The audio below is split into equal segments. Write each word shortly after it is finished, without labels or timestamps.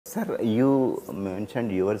Sir, you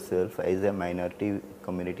mentioned yourself as a minority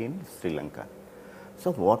community in Sri Lanka.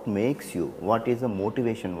 So what makes you, what is the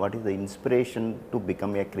motivation, what is the inspiration to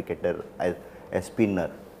become a cricketer, a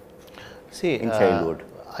spinner See, in childhood?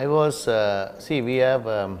 I was, see, we have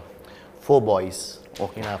 4 boys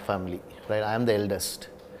in our family, right? I am the eldest.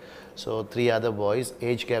 So 3 other boys,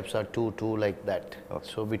 age gaps are 2 like that.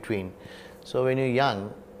 So between. So when you're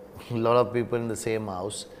young, a lot of people in the same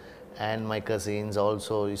house, and my cousins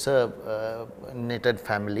also. It's a knitted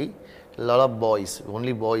family. A lot of boys,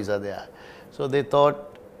 only boys are there. So they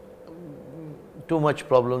thought too much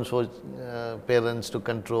problems for parents to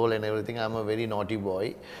control and everything. I'm a very naughty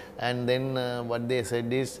boy. And then what they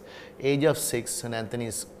said is, age of 6, St.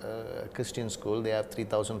 Anthony's Christian school, they have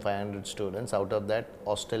 3,500 students. Out of that,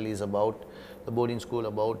 hostel is about, the boarding school,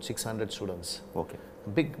 about 600 students. Okay.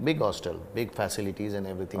 Big hostel, big facilities and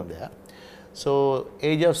everything there. So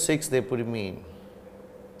age of 6, they put me in.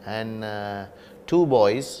 And 2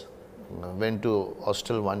 boys went to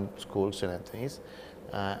hostel 1 school, St. Anthony's.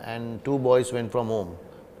 And 2 boys went from home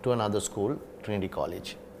to another school, Trinity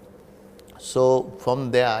College. So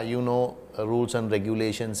from there, you know, rules and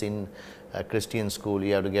regulations in a Christian school.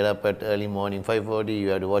 You have to get up at early morning, 5:40, you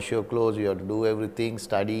have to wash your clothes, you have to do everything,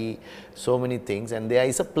 study, so many things. And there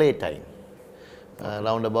is a play time.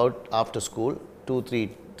 Round about after school,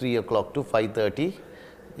 3 o'clock to 5:30,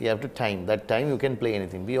 you have to time. That time you can play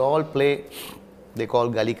anything. We all play, they call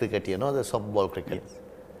gully cricket, you know, the softball cricket.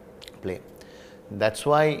 Yes. Play. That's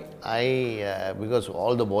why because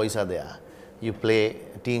all the boys are there, you play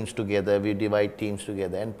teams together, we divide teams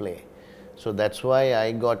together and play. So that's why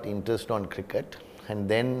I got interest on cricket. And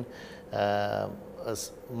then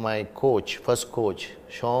my coach, first coach,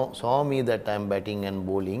 saw me that I'm batting and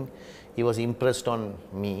bowling. He was impressed on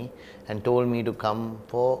me and told me to come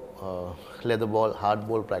for leather ball, hard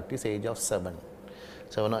ball practice age of 7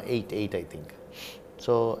 or 8 I think.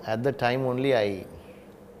 So at the time only I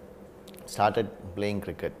started playing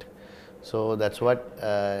cricket. So that's what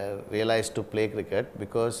realized to play cricket,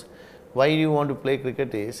 because why you want to play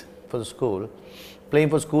cricket is for the school. Playing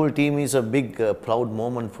for school team is a big proud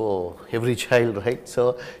moment for every child, right?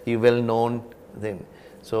 So you well known then.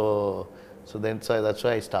 So that's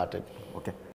why I started. Okay.